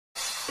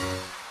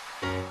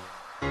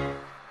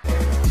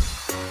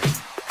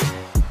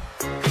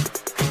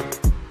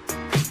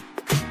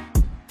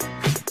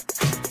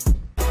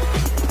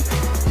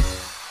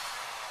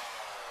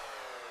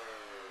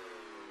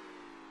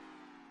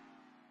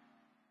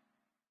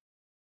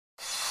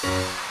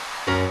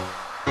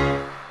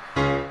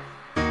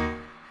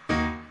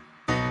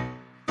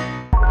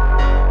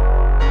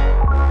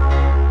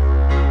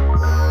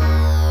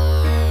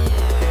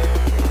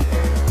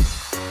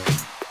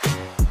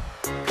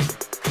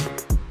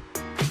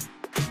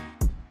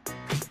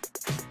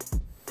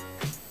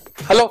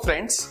Hello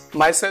friends,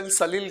 myself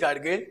Salil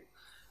Gadgil.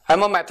 I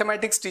am a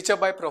mathematics teacher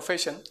by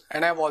profession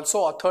and I have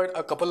also authored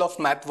a couple of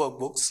math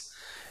workbooks.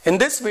 In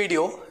this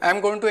video, I am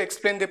going to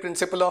explain the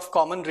principle of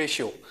common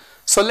ratio.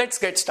 So let's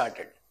get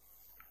started.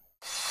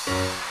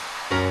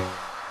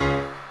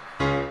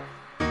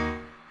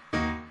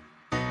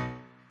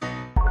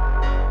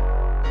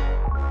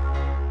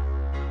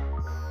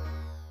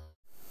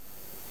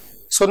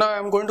 So now I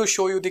am going to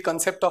show you the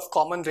concept of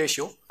common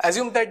ratio.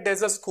 Assume that there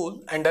is a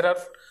school and there are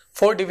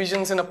 4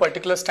 divisions in a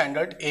particular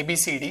standard A, B,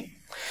 C, D,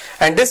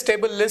 and this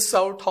table lists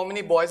out how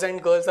many boys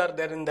and girls are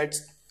there in that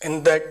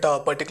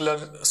particular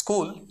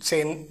school,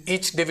 say in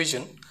each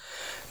division.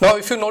 Now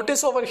if you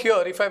notice over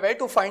here, if I were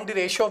to find the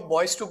ratio of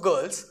boys to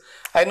girls,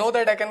 I know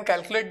that I can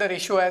calculate the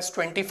ratio as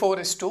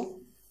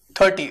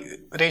 24:30.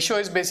 Ratio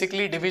is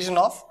basically division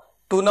of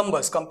two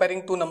numbers,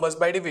 comparing two numbers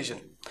by division.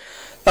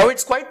 Now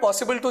it's quite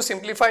possible to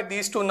simplify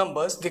these two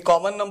numbers. The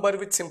common number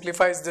which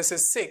simplifies this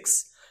is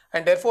 6.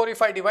 And therefore,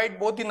 if I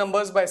divide both the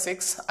numbers by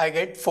 6, I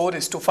get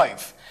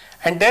 4:5.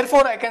 And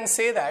therefore, I can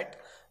say that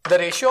the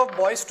ratio of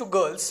boys to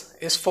girls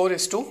is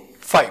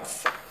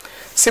 4:5.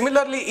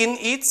 Similarly, in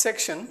each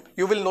section,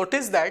 you will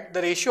notice that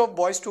the ratio of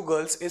boys to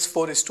girls is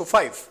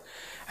 4:5.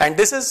 And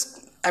this is,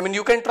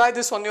 you can try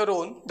this on your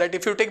own, that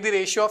if you take the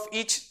ratio of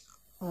each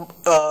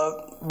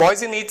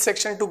boys in each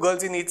section to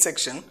girls in each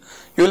section,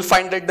 you will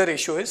find that the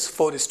ratio is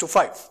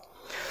 4:5.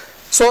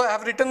 So I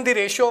have written the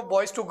ratio of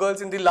boys to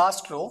girls in the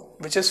last row,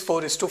 which is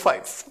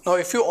 4:5. Now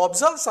if you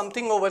observe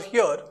something over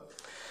here,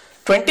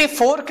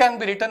 24 can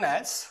be written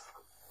as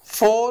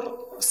 4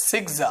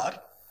 6s are,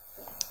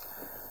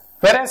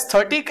 whereas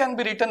 30 can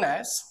be written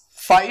as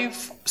 5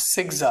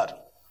 6s are.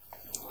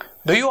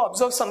 Do you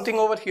observe something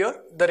over here?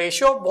 The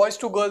ratio of boys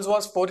to girls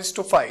was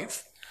 4:5.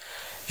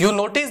 You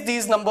notice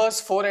these numbers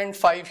 4 and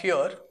 5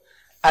 here.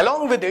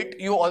 Along with it,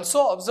 you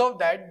also observe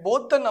that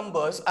both the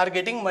numbers are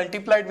getting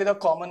multiplied with a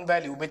common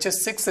value, which is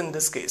 6 in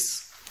this case.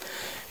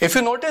 If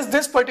you notice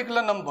this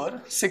particular number,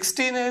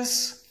 16 is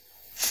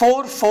 4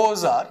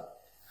 4s are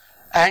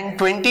and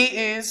 20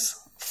 is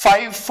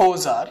 5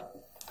 4s are.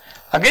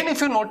 Again,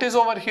 if you notice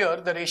over here,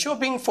 the ratio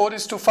being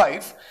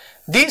 4:5,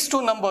 these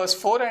two numbers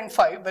 4 and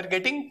 5 were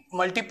getting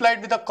multiplied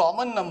with a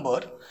common number,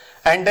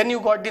 and then you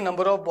got the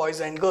number of boys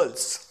and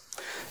girls.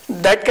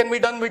 That can be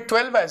done with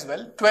 12 as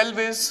well. 12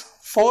 is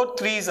 4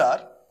 3s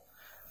are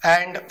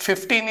and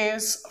 15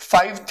 is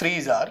 5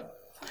 3s are.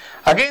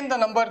 Again, the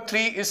number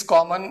 3 is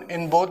common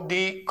in both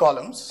the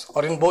columns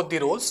or in both the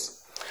rows.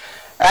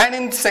 And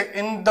in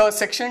the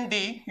section D,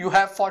 you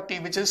have 40,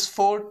 which is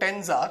 4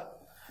 10s are,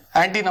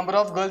 and the number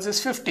of girls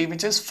is 50,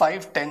 which is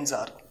 5 10s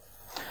are.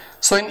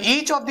 So in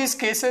each of these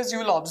cases, you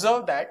will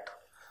observe that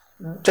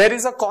there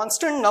is a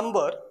constant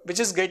number which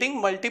is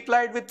getting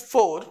multiplied with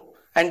 4,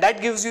 and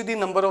that gives you the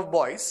number of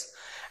boys.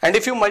 And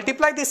if you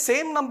multiply the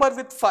same number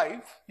with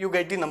 5, you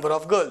get the number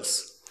of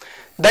girls.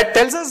 That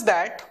tells us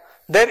that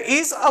there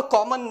is a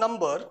common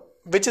number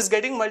which is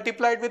getting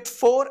multiplied with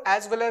 4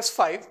 as well as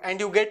 5,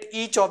 and you get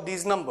each of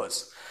these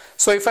numbers.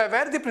 So if I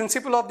were the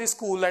principal of the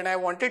school and I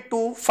wanted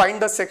to find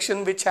the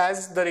section which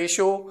has the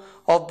ratio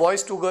of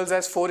boys to girls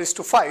as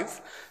 4:5,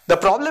 the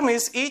problem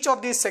is each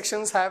of these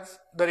sections have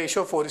the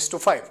ratio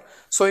 4:5.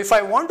 So if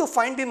I want to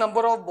find the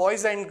number of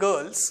boys and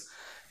girls,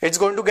 it's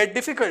going to get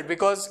difficult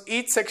because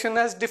each section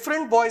has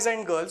different boys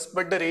and girls,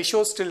 but the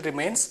ratio still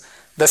remains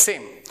the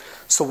same.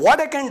 So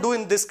what I can do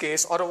in this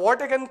case, or what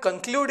I can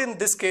conclude in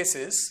this case,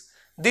 is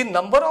the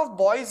number of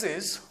boys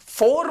is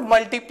 4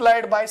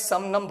 multiplied by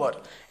some number.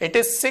 It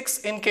is 6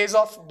 in case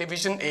of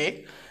division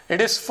A,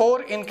 it is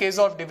 4 in case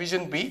of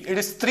division B, it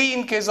is 3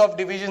 in case of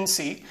division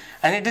C,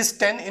 and it is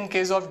 10 in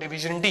case of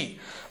division D.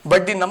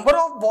 But the number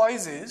of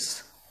boys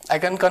is, I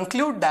can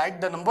conclude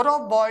that the number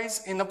of boys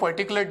in a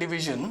particular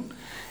division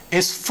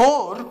is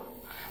 4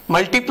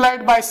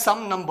 multiplied by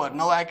some number.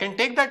 Now I can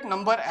take that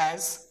number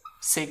as,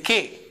 say,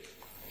 k,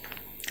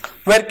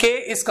 where k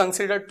is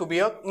considered to be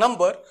a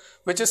number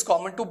which is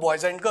common to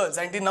boys and girls,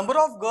 and the number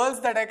of girls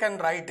that I can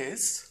write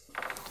is,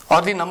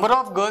 or the number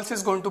of girls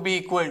is going to be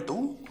equal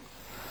to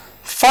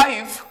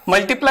 5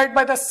 multiplied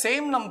by the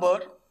same number,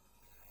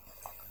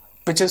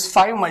 which is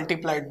 5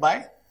 multiplied by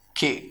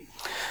k.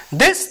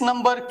 This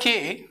number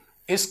k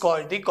is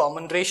called the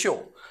common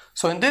ratio.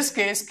 So in this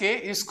case, k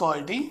is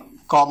called the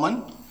common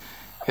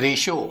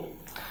ratio.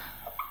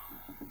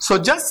 So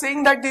just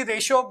saying that the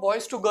ratio of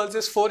boys to girls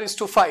is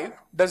 4:5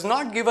 does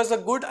not give us a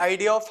good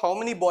idea of how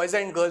many boys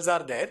and girls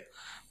are there,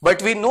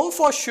 but we know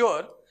for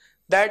sure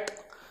that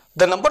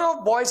the number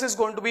of boys is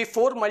going to be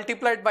 4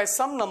 multiplied by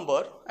some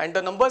number, and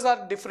the numbers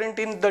are different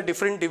in the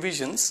different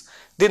divisions.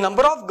 The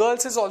number of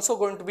girls is also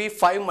going to be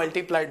 5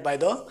 multiplied by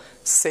the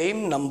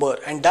same number,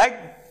 and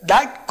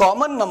that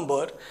common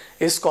number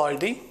is called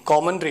the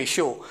common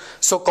ratio.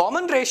 So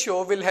common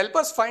ratio will help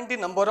us find the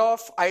number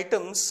of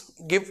items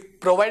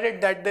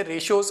provided that the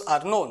ratios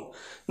are known.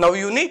 Now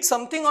you need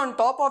something on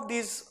top of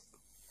these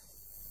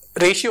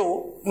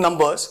ratio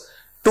numbers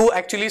to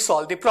actually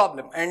solve the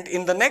problem, and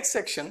in the next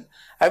section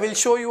I will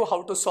show you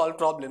how to solve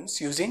problems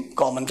using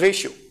common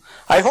ratio.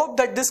 I hope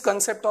that this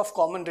concept of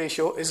common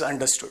ratio is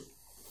understood.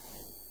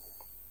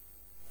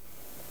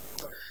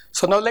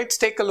 So now let's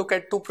take a look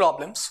at two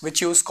problems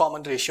which use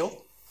common ratio.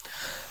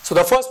 So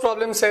the first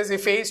problem says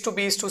if A is to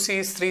B is to C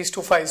is 3 is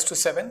to 5 is to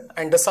 7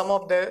 and the sum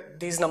of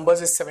these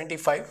numbers is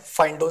 75,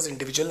 find those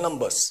individual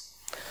numbers.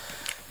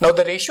 Now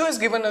the ratio is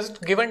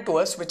given to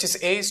us, which is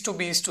A is to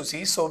B is to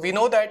C. So we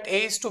know that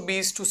A is to B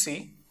is to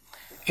C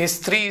is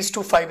 3 is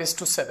to 5 is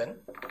to 7.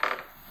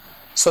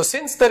 So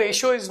since the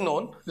ratio is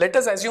known, let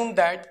us assume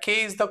that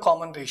K is the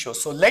common ratio.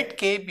 So let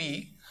K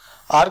be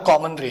our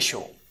common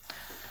ratio.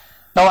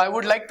 Now I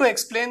would like to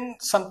explain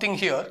something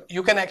here.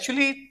 You can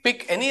actually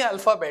pick any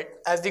alphabet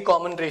as the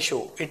common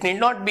ratio. It need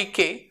not be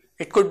K,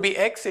 it could be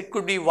X, it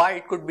could be Y,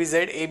 it could be Z,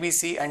 A, B,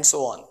 C and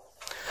so on.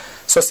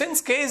 So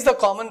since K is the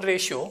common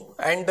ratio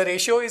and the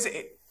ratio is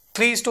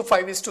 3 is to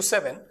 5 is to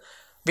 7,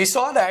 we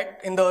saw that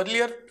in the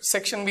earlier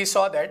section we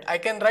saw that I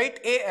can write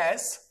A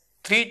as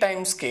 3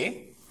 times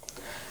K,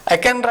 I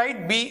can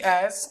write B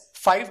as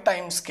 5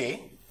 times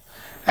K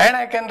and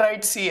I can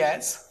write C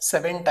as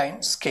 7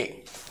 times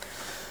K.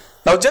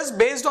 Now just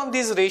based on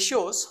these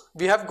ratios,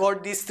 we have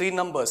got these three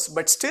numbers,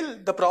 but still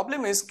the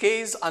problem is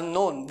K is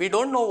unknown. We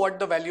don't know what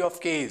the value of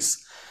K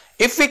is.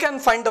 If we can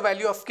find the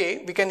value of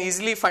K, we can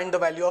easily find the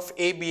value of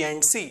A, B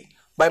and C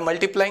by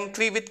multiplying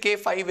 3 with K,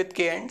 5 with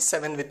K and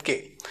 7 with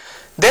K.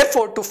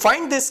 Therefore, to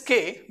find this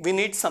K, we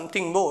need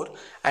something more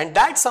and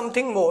that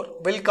something more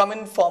will come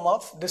in form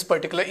of this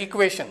particular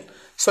equation.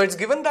 So it's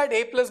given that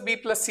A plus B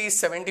plus C is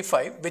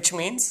 75, which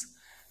means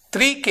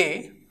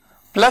 3K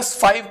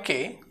plus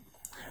 5K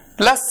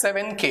plus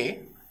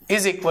 7K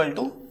is equal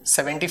to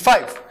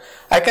 75.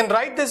 I can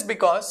write this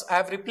because I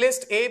have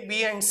replaced A,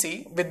 B and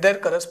C with their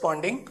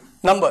corresponding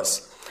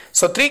numbers.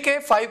 So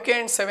 3K, 5K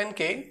and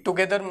 7K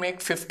together make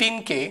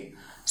 15K.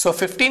 So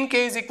 15K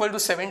is equal to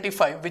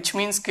 75, which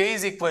means K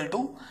is equal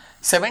to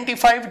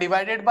 75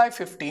 divided by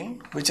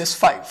 15, which is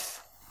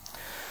 5.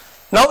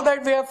 Now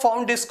that we have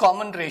found this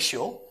common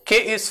ratio,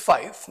 K is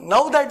 5.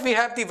 Now that we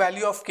have the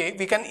value of K,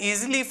 we can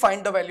easily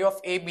find the value of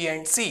A, B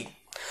and C.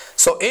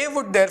 So A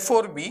would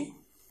therefore be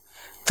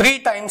 3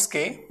 times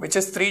K, which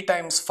is 3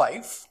 times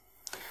 5.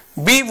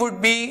 B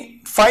would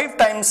be 5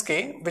 times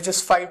K, which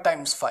is 5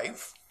 times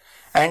 5.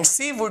 And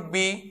C would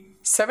be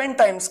 7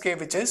 times K,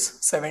 which is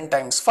 7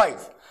 times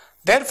 5.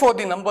 Therefore,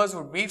 the numbers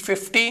would be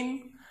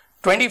 15,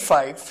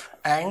 25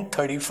 and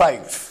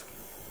 35.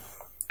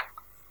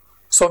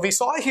 So we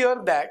saw here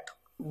that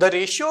the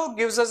ratio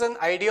gives us an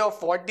idea of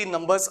what the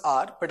numbers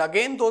are, but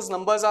again those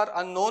numbers are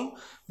unknown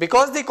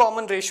because the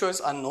common ratio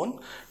is unknown.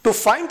 To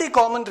find the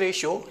common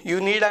ratio,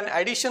 you need an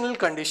additional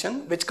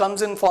condition which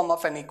comes in form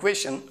of an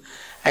equation,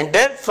 and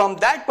then from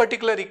that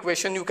particular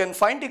equation you can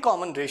find the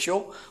common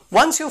ratio.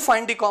 Once you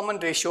find the common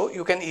ratio,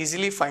 you can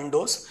easily find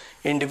those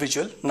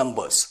individual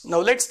numbers. Now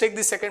let's take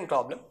the second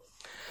problem.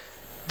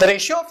 The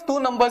ratio of two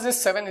numbers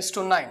is 7 is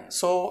to 9.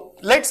 So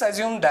let's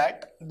assume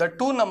that the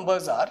two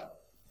numbers are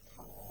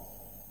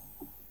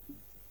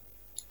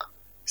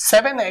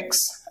 7x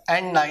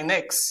and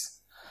 9x.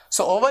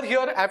 So over here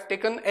I have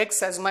taken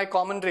x as my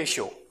common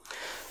ratio.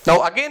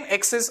 Now again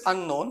x is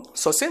unknown.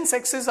 So since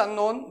x is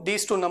unknown,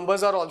 these two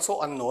numbers are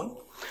also unknown.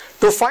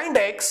 To find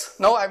x,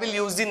 now I will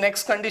use the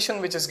next condition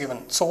which is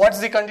given. So what's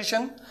the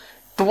condition?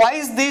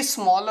 Twice the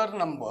smaller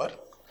number.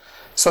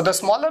 So the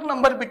smaller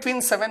number between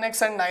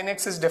 7x and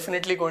 9x is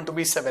definitely going to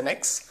be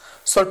 7x.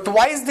 So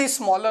twice the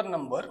smaller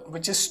number,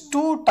 which is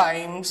 2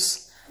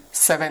 times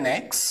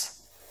 7x.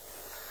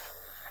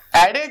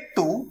 Added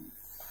to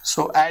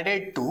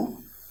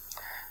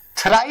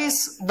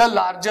thrice the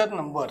larger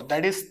number,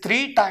 that is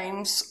 3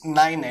 times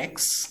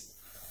 9x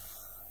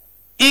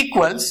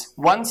equals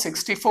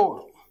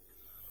 164.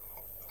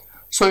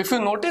 So if you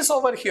notice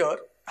over here,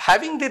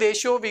 having the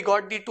ratio, we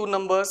got the two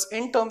numbers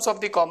in terms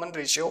of the common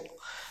ratio.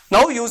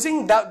 Now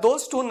using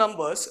those two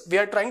numbers, we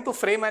are trying to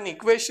frame an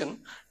equation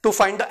to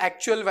find the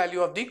actual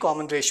value of the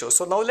common ratio.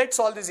 So now let's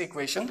solve this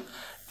equation.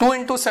 2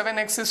 into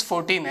 7x is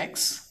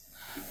 14x.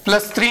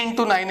 Plus 3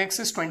 into 9x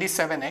is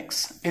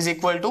 27x is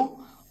equal to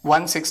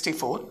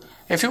 164.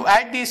 If you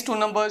add these two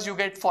numbers, you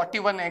get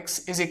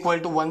 41x is equal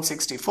to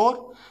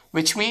 164,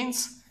 which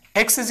means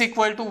x is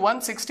equal to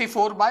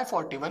 164 by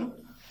 41,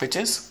 which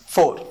is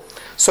 4.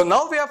 So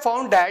now we have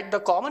found that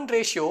the common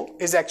ratio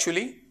is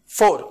actually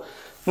 4.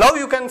 Now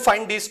you can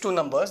find these two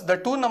numbers. The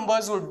two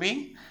numbers would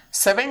be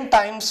 7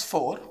 times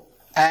 4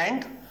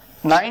 and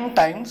 9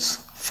 times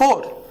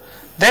 4.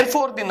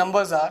 Therefore, the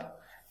numbers are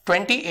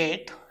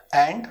 28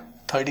 and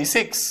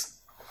 36.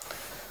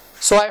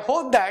 So I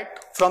hope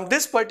that from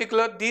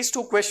these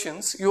two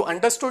questions you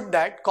understood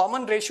that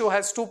common ratio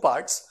has two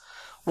parts.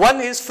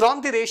 One is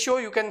from the ratio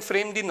you can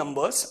frame the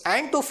numbers,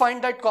 and to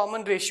find that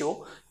common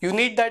ratio you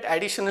need that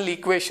additional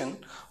equation.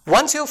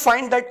 Once you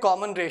find that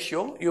common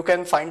ratio, you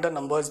can find the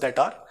numbers that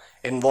are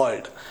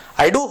involved.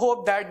 I do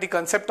hope that the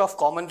concept of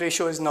common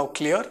ratio is now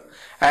clear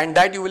and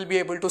that you will be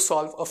able to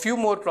solve a few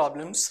more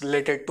problems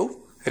related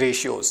to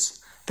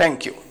ratios.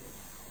 Thank you.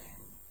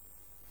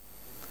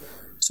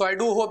 So I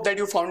do hope that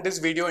you found this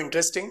video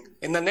interesting.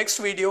 In the next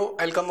video,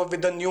 I'll come up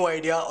with a new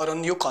idea or a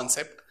new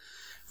concept.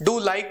 Do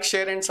like,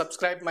 share and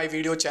subscribe my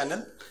video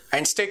channel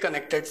and stay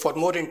connected for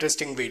more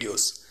interesting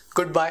videos.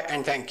 Goodbye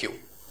and thank you.